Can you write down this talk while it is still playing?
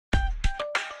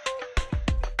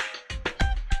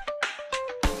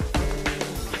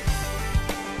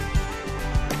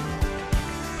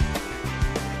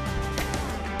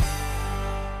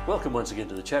Welcome once again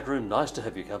to the chat room. Nice to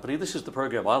have your company. This is the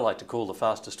program I like to call the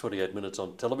fastest 28 minutes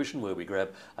on television, where we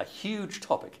grab a huge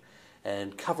topic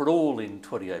and cover it all in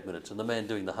 28 minutes. And the man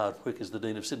doing the hard work is the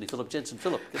Dean of Sydney, Phillip Jensen.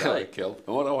 Phillip, Hello, g'day. Kel.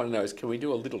 And what I want to know is, can we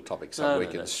do a little topic so we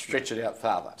can stretch it out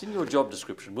farther? It's in your job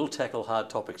description. We'll tackle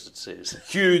hard topics, it says.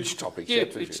 Huge topics.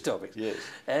 Huge topics. Yes.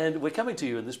 And we're coming to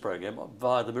you in this program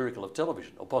via the miracle of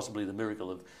television, or possibly the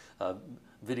miracle of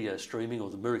video streaming, or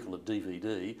the miracle of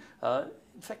DVD.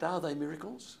 In fact, are they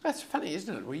miracles? That's funny,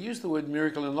 isn't it? We use the word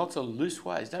miracle in lots of loose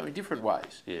ways, don't we? Different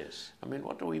ways. Yes. I mean,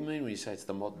 what do we mean when you say it's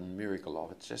the modern miracle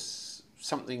of? It's just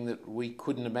something that we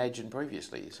couldn't imagine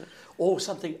previously, is it? Or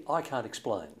something I can't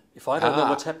explain. If I don't know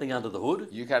what's happening under the hood,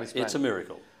 you can't explain. It's a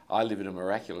miracle. I live in a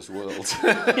miraculous world.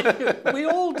 We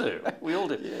all do. We all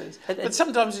do. Yes. But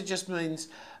sometimes it just means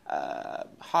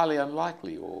highly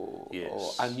unlikely or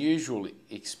unusual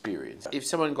experience. If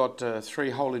someone got 3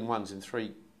 hole-in-ones in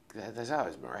 3, they say, oh,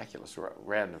 it's miraculous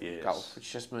round of golf, which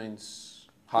just means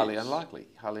highly unlikely,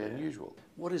 highly unusual.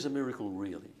 What is a miracle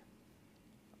really?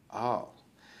 Oh,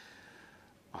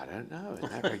 I don't know in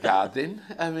that regard then.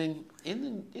 I mean,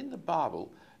 in the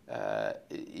Bible,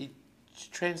 it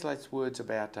translates words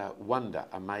about wonder,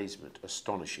 amazement,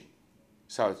 astonishing.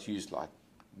 So it's used like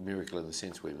miracle in the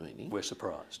sense we're meaning. We're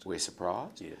surprised. We're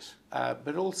surprised. Yes.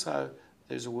 But also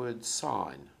there's a word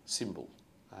sign, symbol,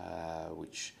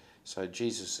 which... So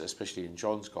Jesus, especially in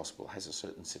John's Gospel, has a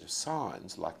certain set of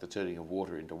signs, like the turning of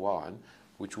water into wine,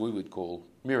 which we would call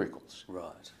miracles.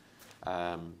 Right.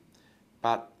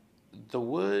 But the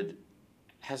word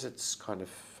has its kind of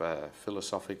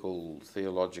philosophical,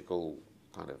 theological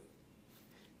kind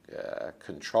of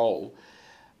control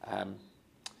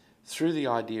through the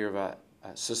idea of a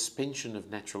suspension of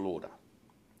natural order.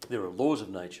 There are laws of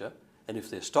nature, and if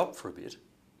they're stopped for a bit,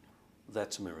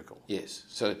 that's a miracle. Yes.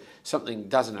 So something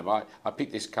doesn't have... I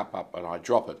pick this cup up and I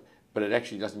drop it, but it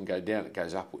actually doesn't go down, it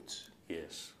goes upwards.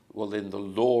 Yes. Well, then the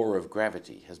law of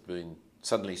gravity has been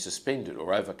suddenly suspended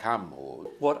or overcome, or...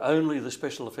 What only the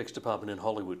special effects department in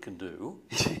Hollywood can do.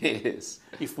 Yes.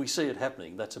 If we see it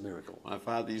happening, that's a miracle. My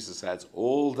father used to say it's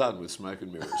all done with smoke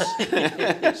and mirrors.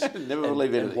 Yes. Never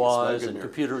believe anything. And wires and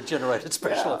computer-generated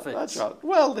special effects. That's right.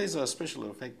 Well, there's a special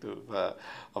effect of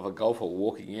a golfer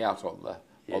walking out on the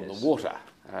water,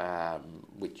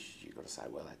 which you've got to say,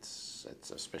 well,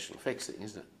 that's a special effects thing,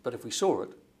 isn't it? But if we saw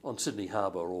it on Sydney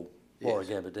Harbour or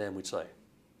Warragamba Dam, we'd say,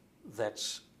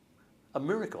 that's a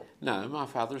miracle. No, my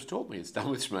father has taught me it's done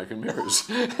with smoke and mirrors.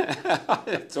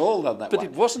 It's all done that way. But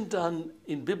it wasn't done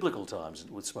in biblical times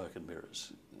with smoke and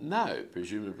mirrors. No,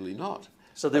 presumably not.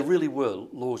 So there really were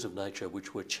laws of nature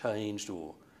which were changed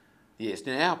or... Yes,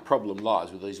 now our problem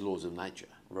lies with these laws of nature.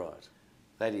 Right.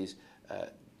 That is...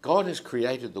 God has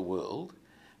created the world,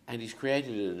 and He's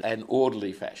created it in an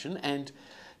orderly fashion, and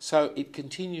so it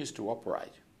continues to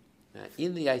operate. Now,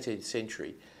 in the 18th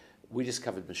century, we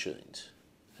discovered machines,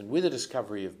 and with the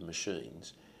discovery of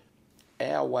machines,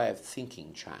 our way of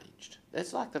thinking changed.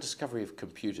 That's like the discovery of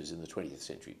computers in the 20th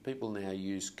century. People now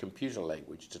use computer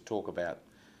language to talk about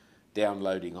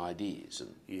downloading ideas.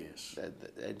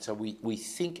 And so we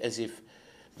think as if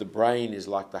the brain is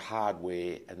like the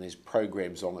hardware and there's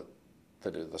programs on it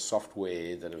that are the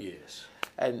software that are... Yes.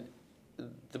 And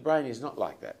the brain is not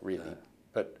like that, really. No.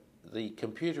 But the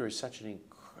computer is such an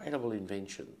incredible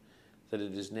invention that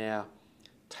it has now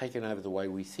taken over the way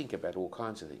we think about all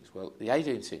kinds of things. Well, the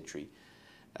 18th century,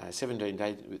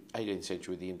 18th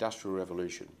century, the Industrial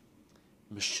Revolution,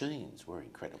 machines were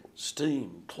incredible.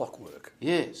 Steam, clockwork.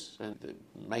 Yes, and the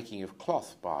making of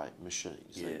cloth by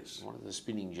machines. Yes. One of the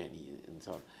spinning jenny and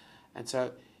so on. And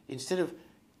so instead of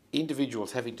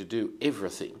individuals having to do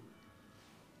everything,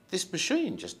 this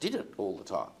machine just did it all the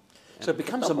time. So it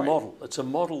becomes a model. It's a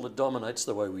model that dominates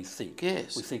the way we think.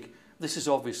 Yes. We think, this is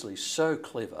obviously so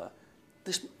clever,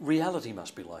 this reality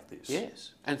must be like this.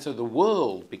 Yes. And so the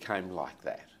world became like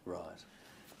that. Right.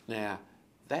 Now,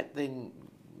 that then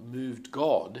moved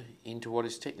God into what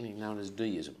is technically known as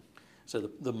deism. So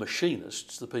the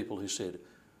machinists, the people who said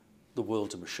the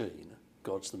world's a machine,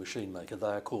 God's the machine maker, they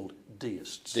are called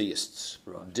deists. Deists.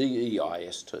 Right.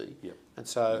 D-E-I-S-T. Yep. And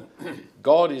so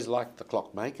God is like the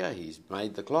clockmaker. He's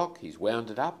made the clock, He's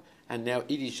wound it up, and now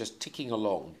it is just ticking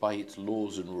along by its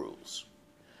laws and rules.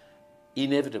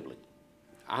 Inevitably,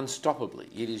 unstoppably,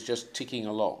 it is just ticking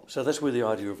along. So that's where the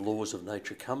idea of laws of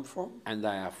nature come from? And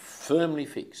they are firmly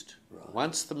fixed. Right.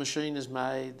 Once the machine is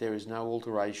made, there is no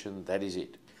alteration, that is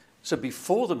it. So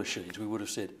before the machines, we would have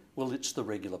said, well, it's the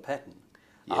regular pattern.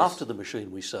 Yes. After the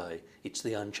machine, we say it's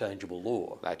the unchangeable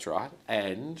law. That's right.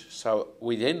 And so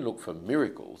we then look for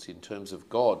miracles in terms of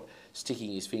God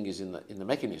sticking His fingers in the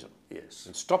mechanism. Yes.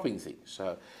 And stopping things.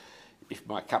 So if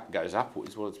my cup goes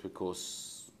upwards, well, it's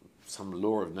because some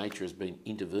law of nature has been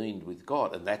intervened with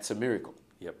God, and that's a miracle.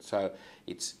 Yep. So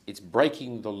it's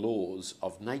breaking the laws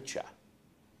of nature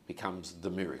becomes the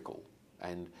miracle,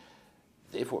 and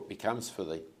therefore it becomes for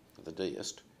the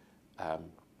deist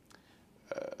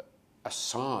a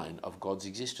sign of God's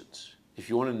existence. If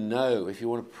you want to know, if you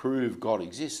want to prove God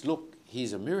exists, look,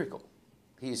 here's a miracle.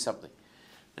 Here's something.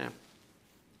 Now,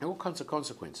 all kinds of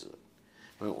consequences of it.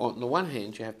 I mean, on the one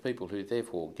hand, you have people who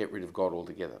therefore get rid of God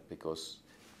altogether because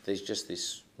there's just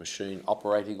this machine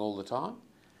operating all the time.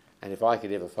 And if I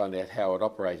could ever find out how it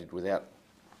operated without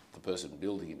the person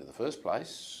building it in the first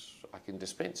place, I can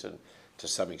dispense. And to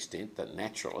some extent, the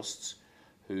naturalists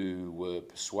who were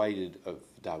persuaded of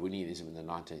Darwinianism in the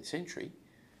 19th century,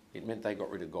 it meant they got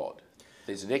rid of God.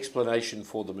 There's an explanation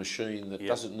for the machine that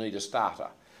doesn't need a starter.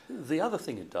 The other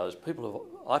thing it does,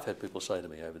 I've had people say to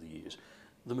me over the years,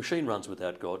 the machine runs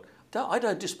without God. I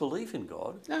don't disbelieve in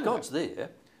God. No, God's there,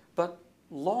 but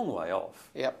long way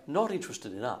off. Yep. Not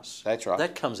interested in us. That's right.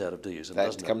 That comes out of deism,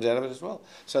 doesn't it? That comes out of it as well.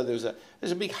 So there's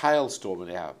a big hailstorm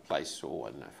in our place, or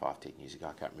I don't know, 5-10 years ago,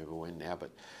 I can't remember when now, but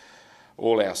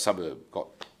all our suburb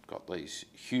got these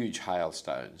huge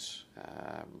hailstones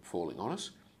falling on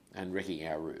us and wrecking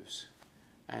our roofs.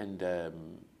 And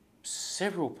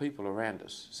several people around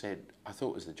us said, I thought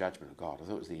it was the judgment of God, I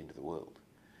thought it was the end of the world.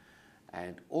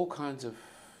 And all kinds of,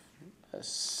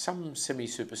 some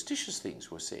semi-superstitious things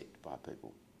were said by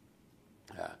people.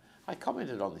 I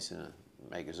commented on this in a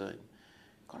magazine,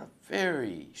 got a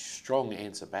very strong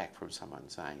answer back from someone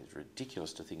saying it's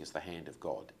ridiculous to think it's the hand of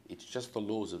God. It's just the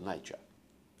laws of nature.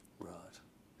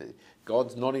 Right.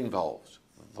 God's not involved.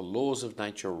 The laws of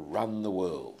nature run the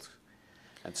world.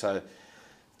 And so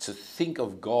to think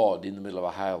of God in the middle of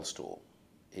a hailstorm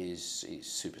is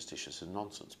superstitious and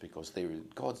nonsense, because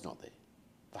God's not there.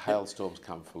 The hailstorms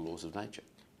come for laws of nature.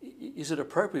 Is it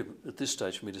appropriate at this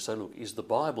stage for me to say, look, is the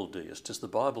Bible deist? Does the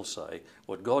Bible say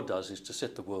what God does is to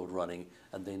set the world running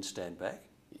and then stand back?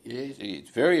 Yes, it's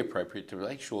very appropriate to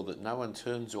make sure that no one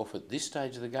turns off at this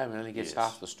stage of the game and only gets Yes.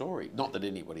 half the story. Not that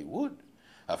anybody would,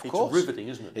 of It's course. riveting,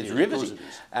 isn't it? It's Yeah, riveting. of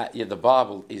course it is. The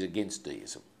Bible is against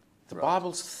deism. The Right.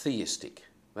 Bible's theistic.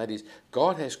 That is,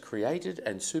 God has created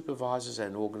and supervises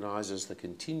and organises the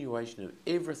continuation of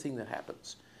everything that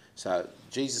happens. So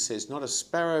Jesus says, not a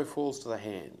sparrow falls to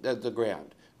the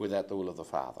ground without the will of the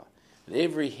Father. And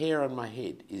every hair on my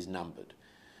head is numbered.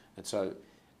 And so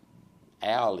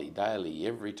hourly, daily,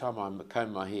 every time I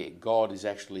comb my hair, God is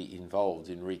actually involved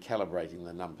in recalibrating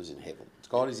the numbers in heaven.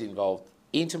 God is involved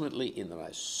intimately in the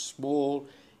most small,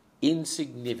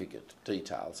 insignificant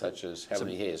details, such as how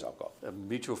many hairs I've got. A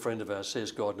mutual friend of ours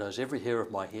says God knows every hair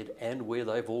of my head and where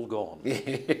they've all gone.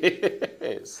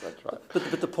 Yes, that's right.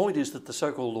 But the point is that the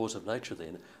so-called laws of nature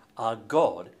then are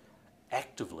God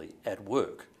actively at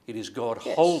work. It is God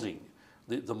holding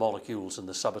the molecules and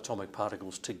the subatomic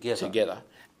particles together.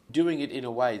 Doing it in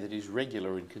a way that is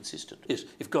regular and consistent. Yes,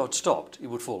 if God stopped, it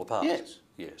would fall apart. Yes.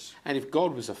 Yes. And if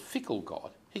God was a fickle God,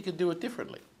 he could do it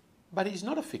differently. But he's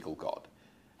not a fickle God.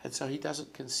 And so he does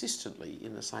it consistently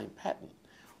in the same pattern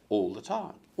all the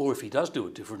time. Or if he does do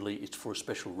it differently, it's for a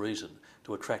special reason,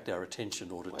 to attract our attention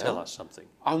or to tell us something.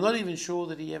 I'm not even sure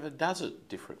that he ever does it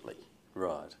differently.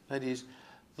 Right. That is,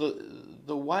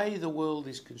 the way the world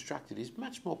is constructed is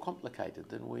much more complicated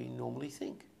than we normally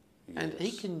think. Yes. And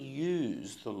he can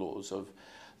use the laws of,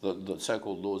 the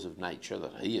so-called laws of nature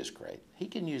that he has created. He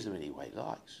can use them any way he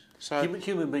likes. So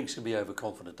Human beings can be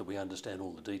overconfident that we understand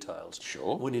all the details.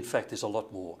 Sure. When in fact there's a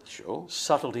lot more Sure.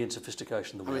 subtlety and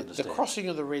sophistication than we the understand. crossing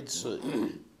of the Red Sea,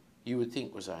 you would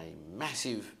think was a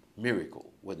massive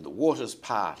miracle when the waters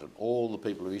part and all the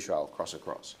people of Israel cross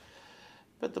across.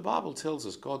 But the Bible tells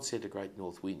us God sent a great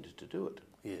north wind to do it.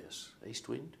 Yes. East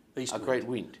wind? East a wind. great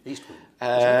wind. East wind.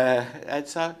 And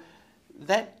so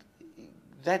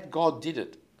that God did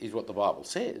it is what the Bible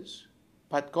says.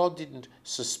 But God didn't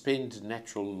suspend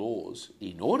natural laws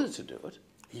in order to do it.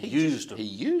 He used them. He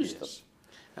used Yes.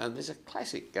 them. And there's a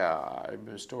classic, I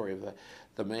remember a story of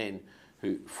the man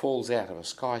who falls out of a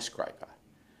skyscraper.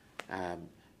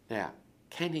 Now,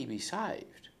 can he be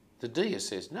saved? The deist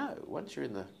says no. Once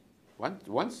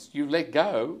you let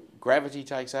go, gravity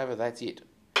takes over. That's it.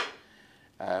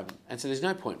 And so there's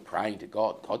no point praying to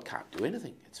God. God can't do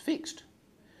anything. It's fixed.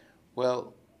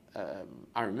 Well,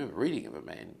 I remember reading of a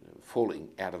man falling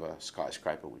out of a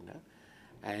skyscraper window,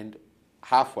 and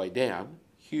halfway down,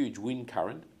 huge wind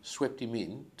current swept him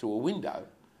in to a window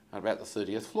on about the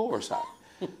 30th floor or so,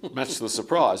 much to the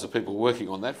surprise of people working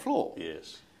on that floor.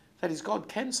 Yes. That is, God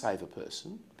can save a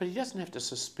person, but he doesn't have to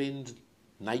suspend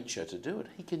nature to do it.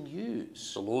 He can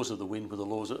use The laws of the wind were the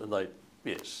laws, and they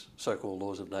Yes, so-called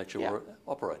laws of nature Yeah. were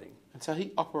operating. And so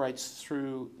he operates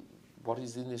through what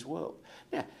is in this world.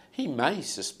 Now, he may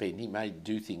suspend, he may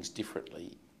do things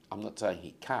differently. I'm not saying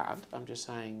he can't, I'm just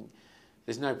saying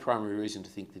there's no primary reason to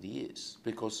think that he is,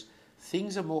 because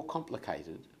things are more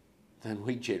complicated than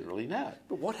we generally know.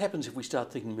 But what happens if we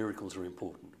start thinking miracles are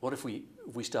important? What if we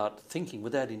start thinking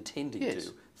without intending Yes.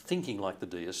 to, thinking like the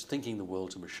deist, thinking the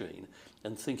world's a machine,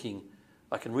 and thinking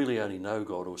I can really only know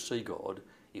God or see God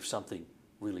if something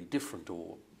really different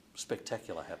or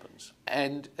spectacular happens?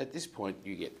 And at this point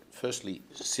you get, firstly,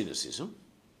 cynicism,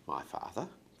 my father,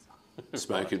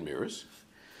 smoke and mirrors.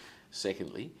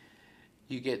 Secondly,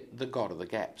 you get the God of the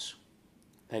gaps.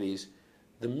 That is,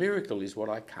 the miracle is what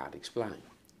I can't explain.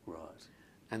 Right.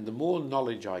 And the more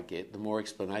knowledge I get, the more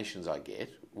explanations I get,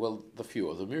 well, the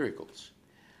fewer the miracles.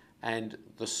 And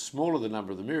the smaller the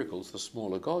number of the miracles, the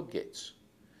smaller God gets.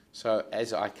 So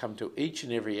as I come to each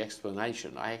and every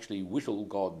explanation, I actually whittle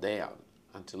God down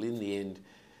until in the end,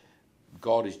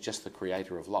 God is just the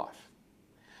creator of life.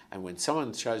 And when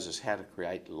someone shows us how to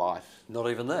create life, Not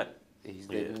even that.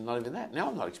 not even that. Now,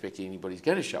 I'm not expecting anybody's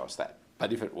going to show us that.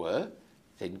 But if it were,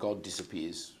 then God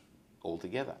disappears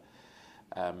altogether.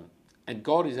 And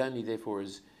God is only therefore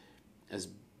as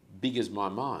big as my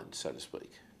mind, so to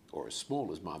speak, or as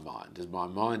small as my mind. As my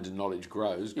mind and knowledge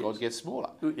grows, God gets smaller.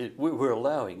 We're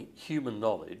allowing human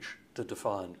knowledge to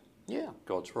define Yeah.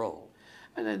 God's role.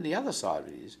 And then the other side of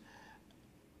it is,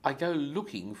 I go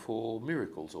looking for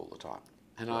miracles all the time.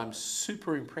 And I'm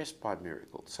super impressed by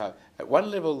miracles. So at one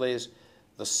level there's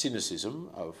the cynicism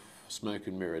of smoke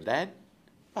and mirror dad.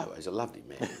 Oh, he's a lovely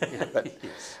man. Yeah, but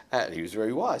Yes. he was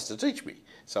very wise to teach me.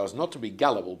 So as not to be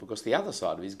gullible, because the other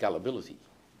side of it is gullibility.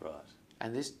 Right.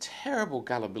 And there's terrible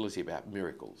gullibility about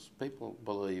miracles. People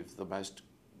believe the most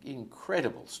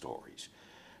incredible stories,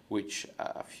 which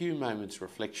a few moments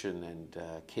reflection and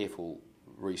careful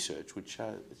research would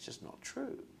show it's just not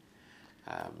true.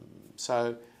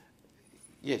 So,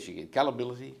 yes, you get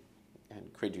gullibility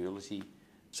and credulity.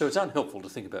 So it's unhelpful to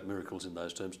think about miracles in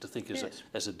those terms, to think Yes.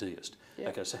 as a deist. Yeah.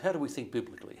 Okay, so how do we think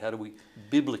biblically? How do we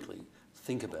biblically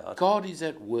think about... God is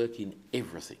at work in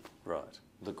everything. Right.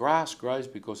 The grass grows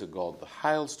because of God. The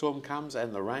hailstorm comes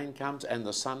and the rain comes and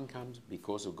the sun comes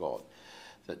because of God.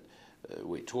 That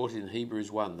we're taught in Hebrews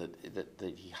 1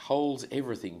 that he holds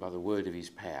everything by the word of his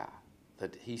power,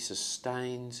 that he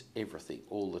sustains everything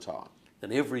all the time.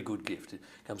 And every good gift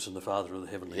comes from the Father of the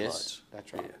heavenly Yes, lights.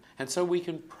 that's right. Yeah. And so we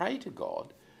can pray to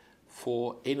God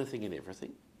for anything and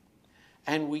everything,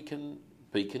 and we can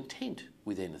be content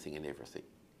with anything and everything.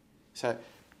 So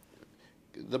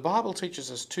the Bible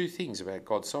teaches us two things about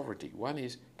God's sovereignty. One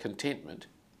is contentment,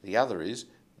 the other is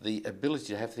the ability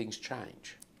to have things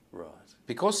change. Right.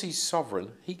 Because he's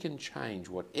sovereign, he can change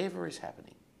whatever is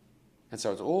happening. And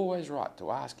so it's always right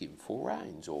to ask him for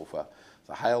rains, or for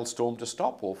the hailstorm to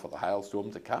stop, or for the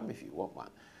hailstorm to come if you want one.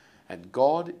 And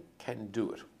God can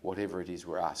do it, whatever it is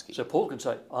we're asking. So Paul can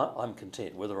say, I'm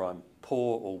content, whether I'm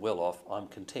poor or well off, I'm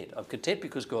content. I'm content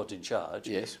because God's in charge,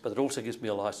 Yes. but it also gives me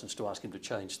a license to ask him to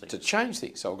change things. To change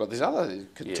things. So I've got this other,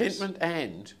 contentment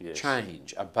and Yes.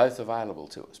 change are both available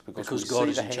to us. Because we God see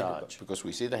is the in hand of charge. God, because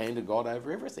we see the hand of God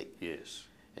over everything. Yes.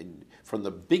 And from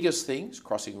the biggest things,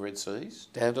 crossing Red Seas,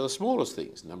 down to the smallest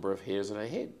things, number of hairs on our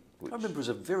head. I remember as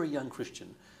a very young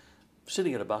Christian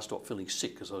sitting at a bus stop feeling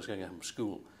sick because I was going home from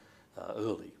school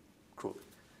early, crook.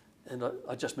 And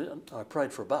I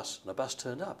prayed for a bus, and a bus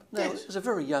turned up. Now, Yes. as a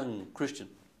very young Christian,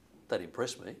 that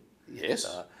impressed me. Yes.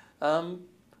 But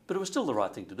it was still the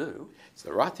right thing to do. It's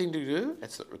the right thing to do.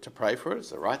 It's to pray for it. It's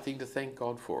the right thing to thank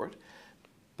God for it.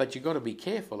 But you've got to be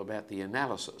careful about the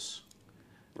analysis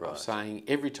Right. of saying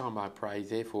every time I pray,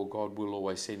 therefore God will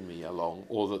always send me along,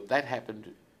 or that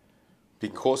happened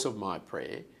because of my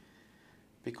prayer.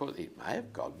 Because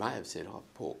God may have said, oh,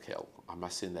 poor Kel, I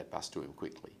must send that bus to him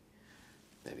quickly.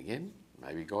 Then again,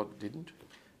 maybe God didn't.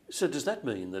 So does that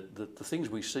mean that the things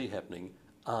we see happening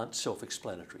aren't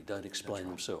self-explanatory, don't explain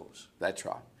themselves? That's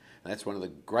right. And that's one of the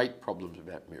great problems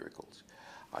about miracles.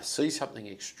 I see something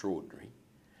extraordinary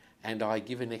and I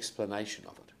give an explanation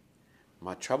of it.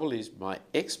 My trouble is my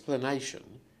explanation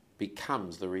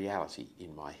becomes the reality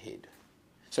in my head.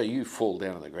 So you fall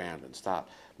down on the ground and start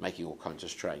making all kinds of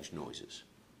strange noises.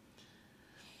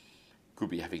 Could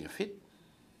be having a fit.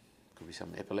 Could be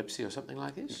some epilepsy or something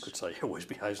like this. You could say he always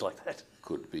behaves like that.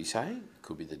 Could be saying.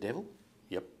 Could be the devil.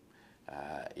 Yep.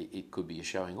 It could be a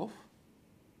showing off.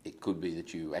 It could be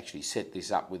that you actually set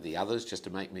this up with the others just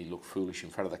to make me look foolish in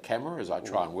front of the camera as I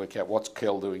try and work out what's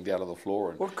Kel doing down on the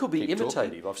floor. And Or it could be keep imitative.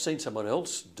 talking. I've seen someone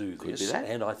else do Could this, be that.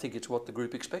 and I think it's what the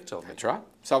group expects of me. That's right.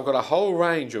 So I've got a whole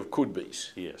range of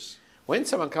could-bes. Yes. When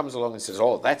someone comes along and says,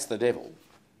 "Oh, that's the devil,"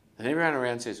 and everyone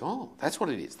around says, "Oh, that's what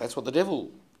it is. That's what the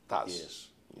devil does." Yes.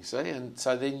 You see, and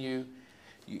so then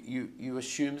you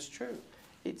assume it's true.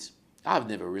 I've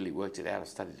never really worked it out. I've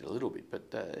studied it a little bit, but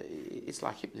it's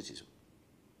like hypnotism.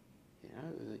 You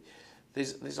know,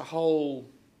 there's a whole.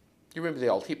 You remember the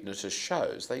old hypnotist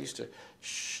shows? They used to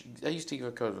give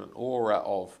a kind of an aura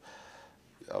of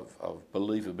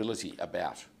believability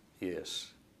about.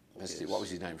 Yes. What was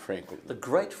his name? Franklin. The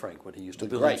great Franklin, he used to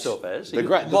bill great. himself as. The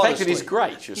fact that he's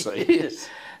great, you see. Yes.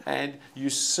 And you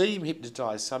see him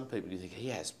hypnotise some people, you think, he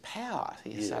has power.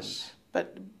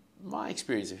 But my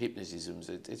experience of hypnotism is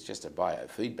it's just a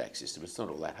biofeedback system. It's not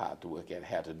all that hard to work out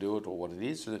how to do it or what it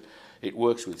is. It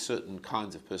works with certain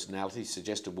kinds of personalities,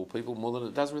 suggestible people, more than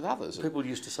it does with others. People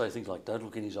used to say things like, "Don't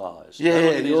look in his eyes." Yeah, don't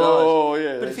look in his eyes.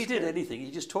 Yeah. But if he did anything,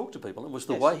 he just talked to people. It was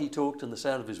the way he talked and the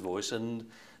sound of his voice, and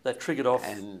that triggered off.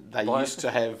 And they used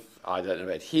to have, I don't know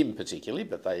about him particularly,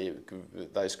 but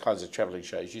those kinds of travelling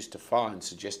shows used to find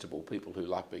suggestible people who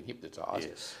like being hypnotised.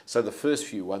 Yes. So the first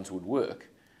few ones would work,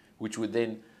 which would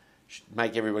then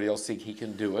make everybody else think he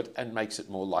can do it and makes it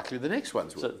more likely the next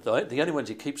ones will. So the only ones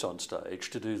he keeps on stage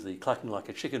to do the clucking like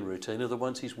a chicken routine are the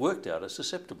ones he's worked out as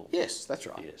susceptible. Yes, that's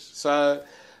right. Yes. So,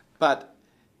 but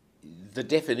the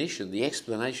definition, the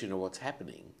explanation of what's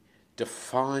happening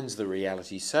defines the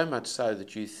reality so much so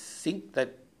that you think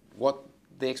that what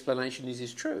the explanation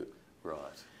is true.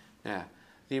 Right. Now,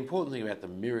 the important thing about the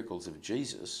miracles of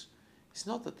Jesus is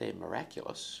not that they're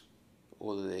miraculous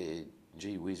or that they're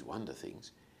gee whiz wonder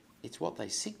things. It's what they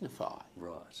signify.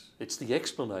 Right. It's the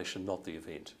explanation, not the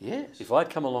event. Yes. If I'd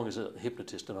come along as a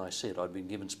hypnotist and I said I'd been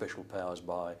given special powers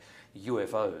by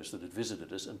UFOs that had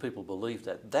visited us and people believed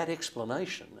that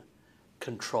explanation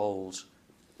controls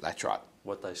That's right.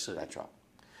 what they see. That's right.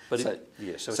 But so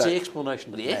it's the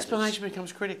explanation that the matters. explanation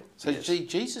becomes critical. So Yes.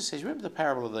 Jesus says, remember the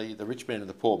parable of the rich man and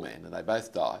the poor man, and they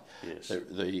both die. Yes.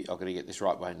 I've got to get this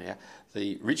right way now.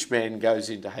 The rich man goes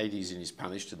into Hades and is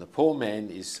punished, and the poor man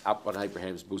is up on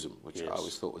Abraham's bosom, which Yes. I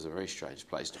always thought was a very strange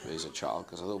place to be as a child,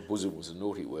 because I thought bosom was a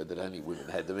naughty word that only women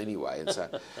had them anyway. And so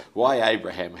why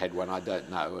Abraham had one, I don't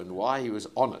know, and why he was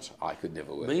on it, I could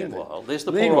never work out. Meanwhile, there's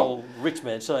the poor old rich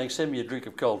man saying, "Send me a drink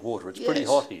of cold water. It's pretty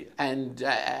hot here." And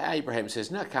Abraham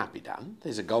says, no, it can't be done.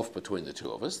 There's a gulf between the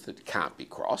two of us that can't be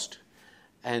crossed.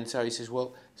 And so he says,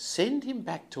 well, send him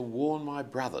back to warn my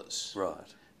brothers.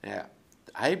 Right. Now,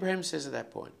 Abraham says at that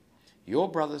point,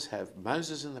 your brothers have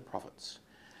Moses and the prophets.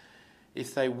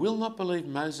 If they will not believe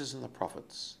Moses and the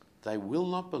prophets, they will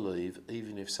not believe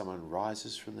even if someone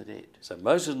rises from the dead. So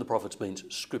Moses and the prophets means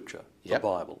Scripture, the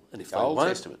Bible. And if they Old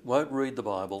Testament. won't read the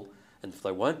Bible, and if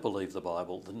they won't believe the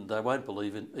Bible, then they won't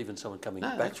believe in even someone coming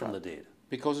back from the dead.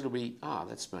 Because it'll be,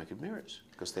 that's smoke and mirrors,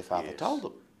 because their father told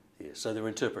them. Yes, so their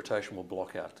interpretation will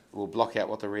block out. Will block out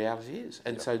what the reality is.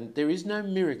 And so there is no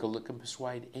miracle that can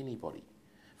persuade anybody.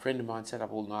 A friend of mine sat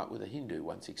up all night with a Hindu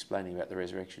once explaining about the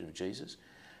resurrection of Jesus.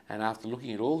 And after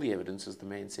looking at all the evidences, the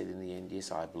man said in the end,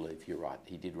 yes, I believe you're right.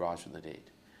 He did rise from the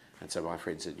dead. And so my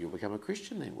friend said, you'll become a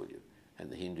Christian then, will you? And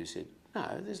the Hindu said,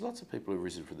 no, there's lots of people who've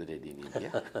risen from the dead in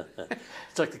India.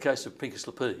 It's like the case of Pinchas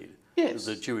Lapide,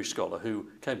 the Jewish scholar who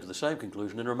came to the same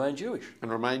conclusion and remained Jewish.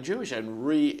 And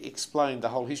re-explained the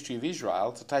whole history of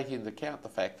Israel to take into account the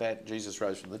fact that Jesus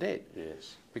rose from the dead.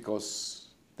 Yes. Because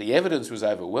the evidence was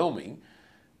overwhelming,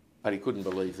 but he couldn't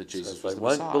believe that Jesus was the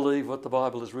Messiah. They won't believe what the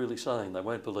Bible is really saying. They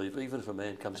won't believe even if a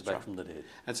man comes back from the dead.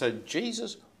 And so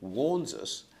Jesus warns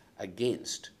us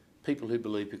against people who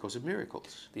believe because of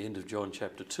miracles. The end of John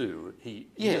chapter 2, he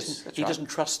doesn't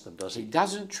trust them, does he? He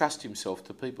doesn't trust himself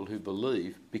to people who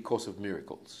believe because of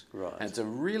miracles. Right. And it's a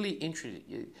really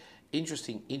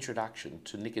interesting introduction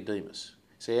to Nicodemus.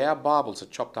 See, our Bibles are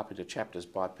chopped up into chapters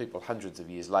by people hundreds of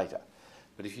years later.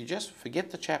 But if you just forget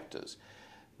the chapters,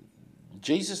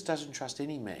 Jesus doesn't trust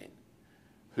any man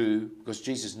because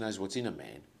Jesus knows what's in a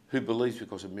man, who believes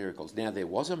because of miracles. Now, there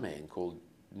was a man called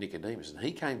Nicodemus, and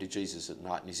he came to Jesus at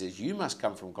night and he says, you must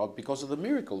come from God because of the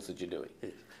miracles that you're doing.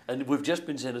 Yes. And we've just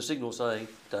been sent a signal saying,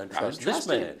 don't trust this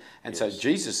man. Him. And so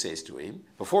Jesus says to him,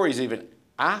 before he's even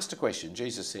asked a question,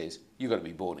 Jesus says, you've got to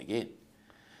be born again.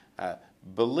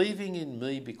 Believing in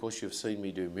me because you've seen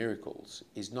me do miracles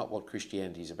is not what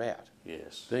Christianity is about.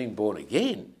 Yes. Being born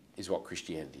again is what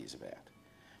Christianity is about.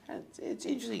 And it's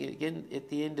interesting, again, at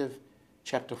the end of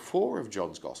chapter 4 of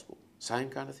John's Gospel, same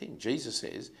kind of thing. Jesus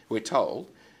says, we're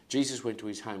told, Jesus went to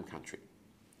his home country.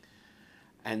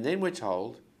 And then we're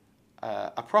told,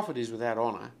 a prophet is without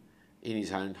honour in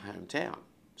his own hometown.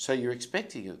 So you're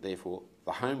expecting that, therefore,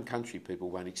 the home country people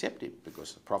won't accept him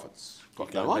because the prophet's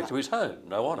got no honour. Back to his home,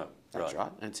 no honour. That's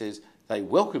right. And it says they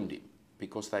welcomed him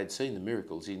because they'd seen the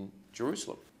miracles in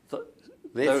Jerusalem.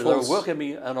 They were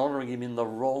welcoming and honouring him in the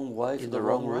wrong way, for the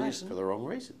wrong reason. For the wrong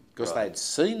reason. Because they had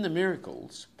seen the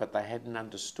miracles, but they hadn't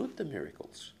understood the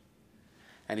miracles.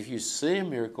 And if you see a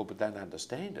miracle but don't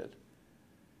understand it,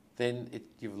 then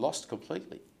you've lost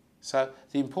completely. So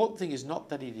the important thing is not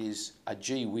that it is a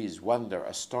gee whiz, wonder,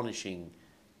 astonishing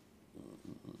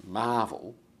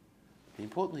marvel. The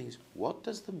important thing is, what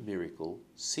does the miracle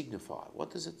signify? What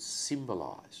does it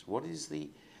symbolise? What is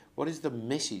the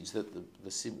message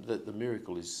that the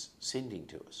miracle is sending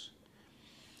to us?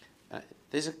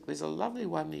 There's a lovely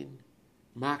one in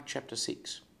Mark chapter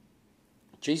 6.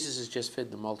 Jesus has just fed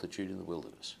the multitude in the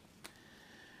wilderness.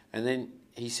 And then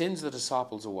he sends the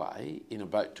disciples away in a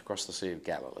boat to cross the Sea of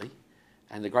Galilee,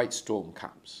 and the great storm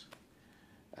comes.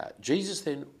 Jesus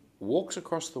then walks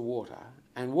across the water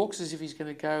and walks as if he's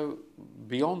going to go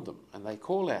beyond them. And they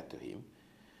call out to him,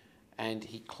 and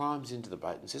he climbs into the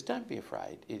boat and says, "Don't be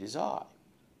afraid, it is I."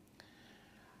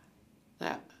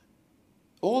 Now,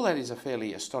 all that is a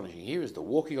fairly astonishing. Here is the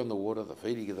walking on the water, the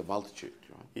feeding of the multitude.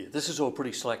 Right? Yeah, this is all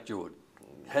pretty slack-jawed.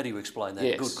 How do you explain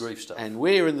that good grief stuff? And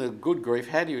where in the good grief,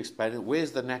 how do you explain it?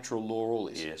 Where's the natural law, all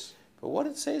this? Yes. But what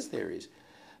it says there is,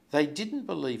 they didn't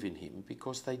believe in him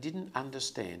because they didn't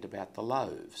understand about the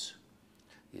loaves.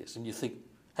 Yes, and you think,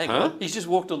 hang on, he's just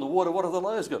walked on the water, what have the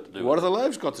loaves got to do with it? What have the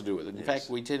loaves got to do with it? In fact,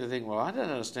 we tend to think, well, I don't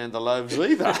understand the loaves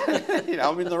either.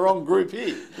 I'm in the wrong group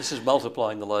here. This is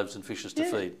multiplying the loaves and fishes to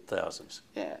feed thousands.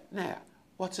 Yeah. Now,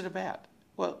 what's it about?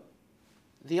 Well,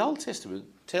 the Old Testament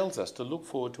tells us to look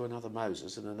forward to another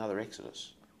Moses and another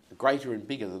Exodus, greater and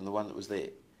bigger than the one that was there.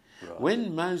 Right.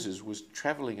 When Moses was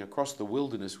travelling across the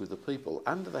wilderness with the people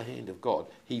under the hand of God,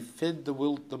 he fed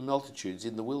the multitudes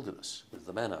in the wilderness. With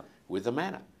the manna. With the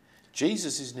manna.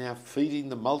 Jesus is now feeding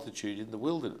the multitude in the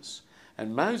wilderness.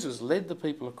 And Moses led the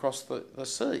people across the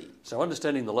sea. So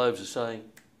understanding the loaves is saying,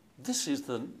 this is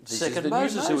the second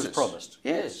Moses who was promised.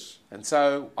 Yes. And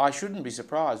so I shouldn't be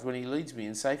surprised when he leads me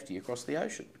in safety across the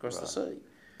ocean, across the sea.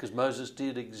 Because Moses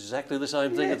did exactly the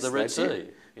same thing at the Red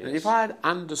Sea. Yes. And if I had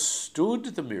understood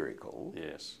the miracle,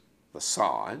 the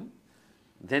sign,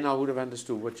 then I would have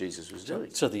understood what Jesus was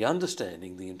doing. So the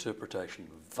understanding, the interpretation,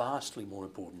 vastly more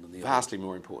important than the Vastly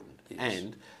more important. Yes.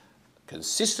 And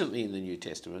consistently in the New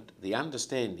Testament, the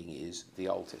understanding is the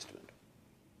Old Testament.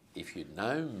 If you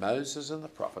know Moses and the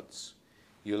prophets,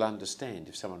 you'll understand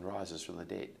if someone rises from the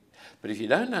dead. But if you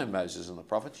don't know Moses and the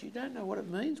prophets, you don't know what it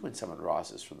means when someone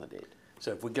rises from the dead.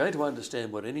 So if we're going to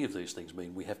understand what any of these things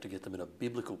mean, we have to get them in a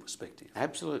biblical perspective.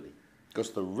 Absolutely.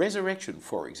 Because the resurrection,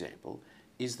 for example,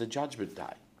 is the judgment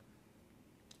day.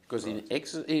 Because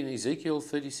in Ezekiel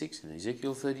 36 and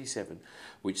Ezekiel 37,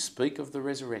 which speak of the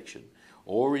resurrection,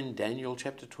 or in Daniel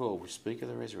chapter 12, which speak of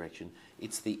the resurrection,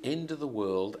 it's the end of the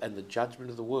world and the judgment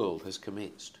of the world has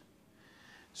commenced.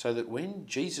 So that when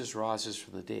Jesus rises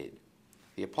from the dead,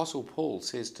 the Apostle Paul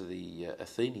says to the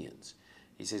Athenians,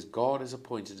 he says, God has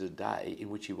appointed a day in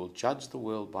which he will judge the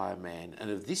world by a man,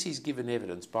 and of this he's given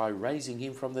evidence by raising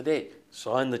him from the dead.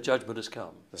 Sign that judgment has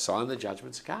come. The sign that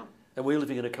judgment's come. And we're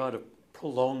living in a kind of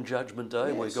prolonged judgment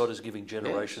day where God is giving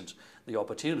generations the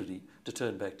opportunity to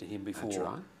turn back to him before. That's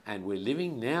right. And we're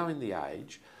living now in the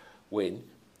age when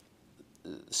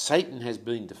Satan has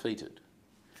been defeated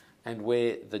and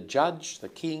where the judge, the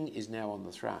king, is now on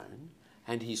the throne,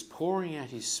 and he's pouring out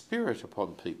his spirit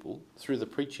upon people through the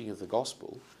preaching of the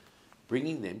gospel,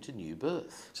 bringing them to new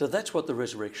birth. So that's what the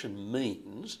resurrection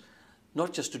means,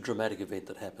 not just a dramatic event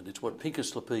that happened. It's what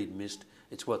Pinchas Lapid missed.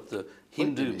 It's what the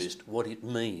Hindu missed, what it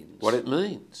means. What it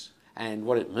means. And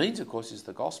what it means, of course, is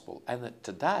the gospel, and that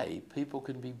today people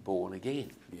can be born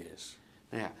again. Yes.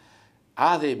 Now,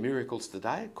 are there miracles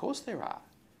today? Of course there are.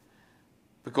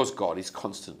 Because God is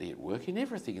constantly at work in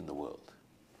everything in the world.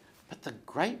 But the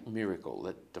great miracle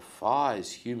that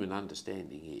defies human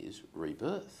understanding is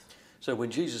rebirth. So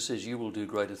when Jesus says, you will do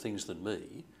greater things than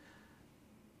me,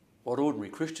 what ordinary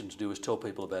Christians do is tell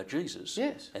people about Jesus.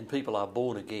 Yes. And people are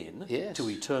born again to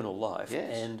eternal life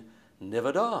and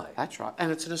never die. That's right.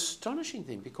 And it's an astonishing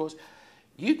thing because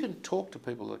you can talk to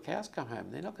people till the cows come home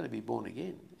and they're not going to be born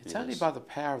again. It's only by the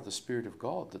power of the Spirit of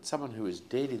God that someone who is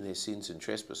dead in their sins and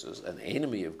trespasses, an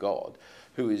enemy of God,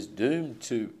 who is doomed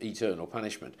to eternal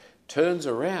punishment, turns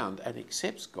around and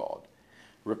accepts God,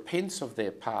 repents of their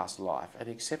past life and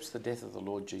accepts the death of the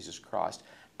Lord Jesus Christ,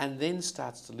 and then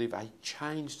starts to live a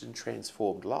changed and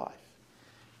transformed life.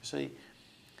 You see,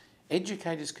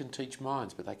 educators can teach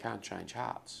minds, but they can't change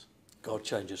hearts. God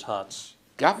changes hearts.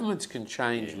 Governments can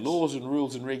change laws and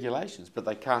rules and regulations, but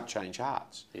they can't change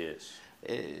hearts. Yes.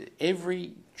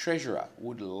 Every treasurer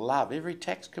would love, every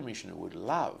tax commissioner would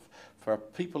love for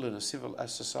people in a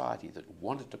society that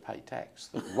wanted to pay tax,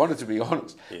 that wanted to be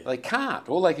honest. Yeah. They can't.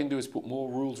 All they can do is put more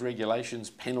rules, regulations,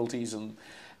 penalties and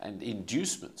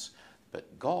inducements.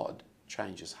 But God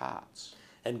changes hearts.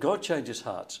 And God changes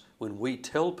hearts when we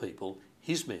tell people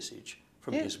his message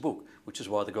from Yeah. his book, which is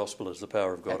why the gospel is the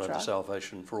power of God That's unto right.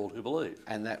 salvation for all who believe.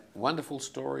 And that wonderful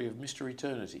story of Mr.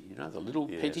 Eternity, you know, the little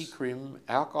Yes. petty crim,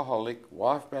 alcoholic,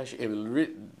 wife bash, the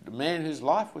man whose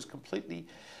life was completely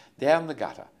down the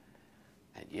gutter.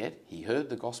 And yet he heard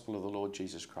the gospel of the Lord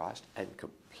Jesus Christ and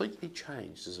completely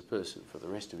changed as a person for the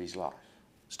rest of his life.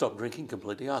 Stopped drinking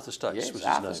completely. Arthur Stace Yes, was his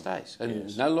Arthur name. Stace. And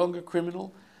Yes. no longer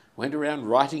criminal, went around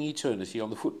writing eternity on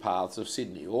the footpaths of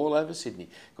Sydney, all over Sydney,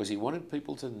 because he wanted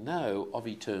people to know of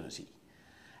eternity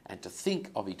and to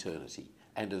think of eternity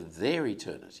and of their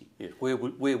eternity. Yes. Where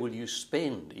will you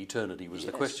spend eternity was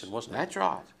the Yes, question, wasn't it? That's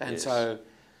right. And Yes. so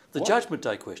The what- Judgment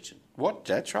Day question.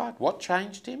 That's right. What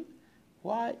changed him?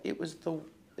 Why, it was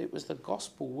the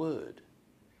gospel word.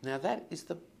 Now that is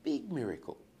the big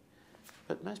miracle.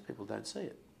 But most people don't see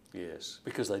it. Yes,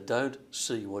 because they don't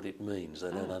see what it means. They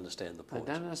don't understand the They point.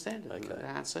 don't understand it. Okay. They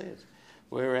can't see it.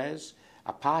 Whereas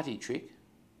a party trick,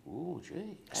 ooh,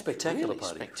 gee. That's Spectacular really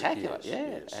party trick, spectacular, yes, yeah.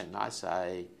 yes. And I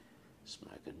say,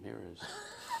 smoke and mirrors.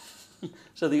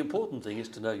 So the important thing is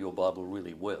to know your Bible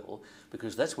really well,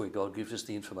 because that's where God gives us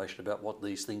the information about what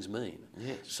these things mean.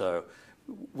 Yes. So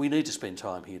we need to spend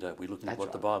time here, don't we, looking at That's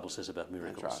what the right. Bible says about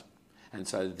miracles. That's right. And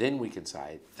so then we can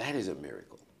say, that is a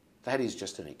miracle. That is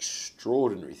just an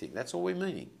extraordinary thing. That's all we're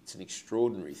meaning. It's an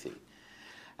extraordinary thing.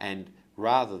 And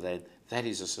rather than, that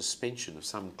is a suspension of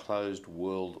some closed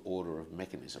world order of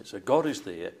mechanisms. So God is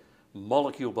there,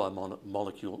 molecule by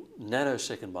molecule,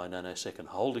 nanosecond by nanosecond,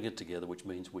 holding it together, which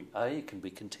means we, A, can be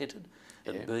contented,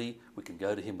 and Yeah. B, we can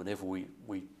go to him whenever we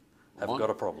have Want- got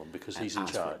a problem, because and he's in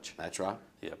ask for it. charge. That's right.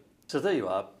 Yeah. So there you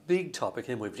are, big topic,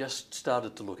 and we've just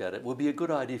started to look at it. It would be a good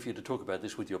idea for you to talk about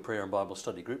this with your prayer and Bible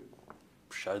study group.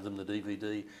 Show them the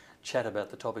DVD, chat about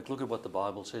the topic, look at what the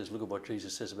Bible says, look at what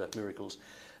Jesus says about miracles,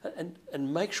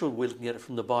 and make sure we're looking at it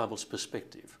from the Bible's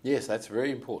perspective. Yes, that's very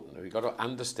important. We've got to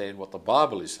understand what the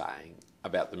Bible is saying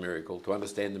about the miracle to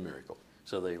understand the miracle.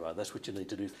 So there you are, that's what you need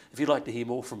to do. If you'd like to hear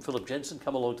more from Phillip Jensen,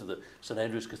 come along to the St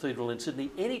Andrew's Cathedral in Sydney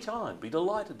anytime. Be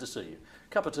delighted to see you.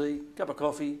 Cup of tea, cup of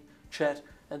coffee, chat,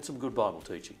 and some good Bible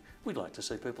teaching. We'd like to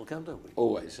see people come, don't we?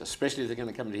 Always, especially if they're going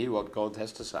to come to hear what God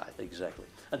has to say. Exactly.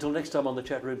 Until next time on the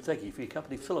chat room, thank you for your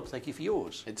company. Phillip, thank you for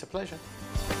yours. It's a pleasure.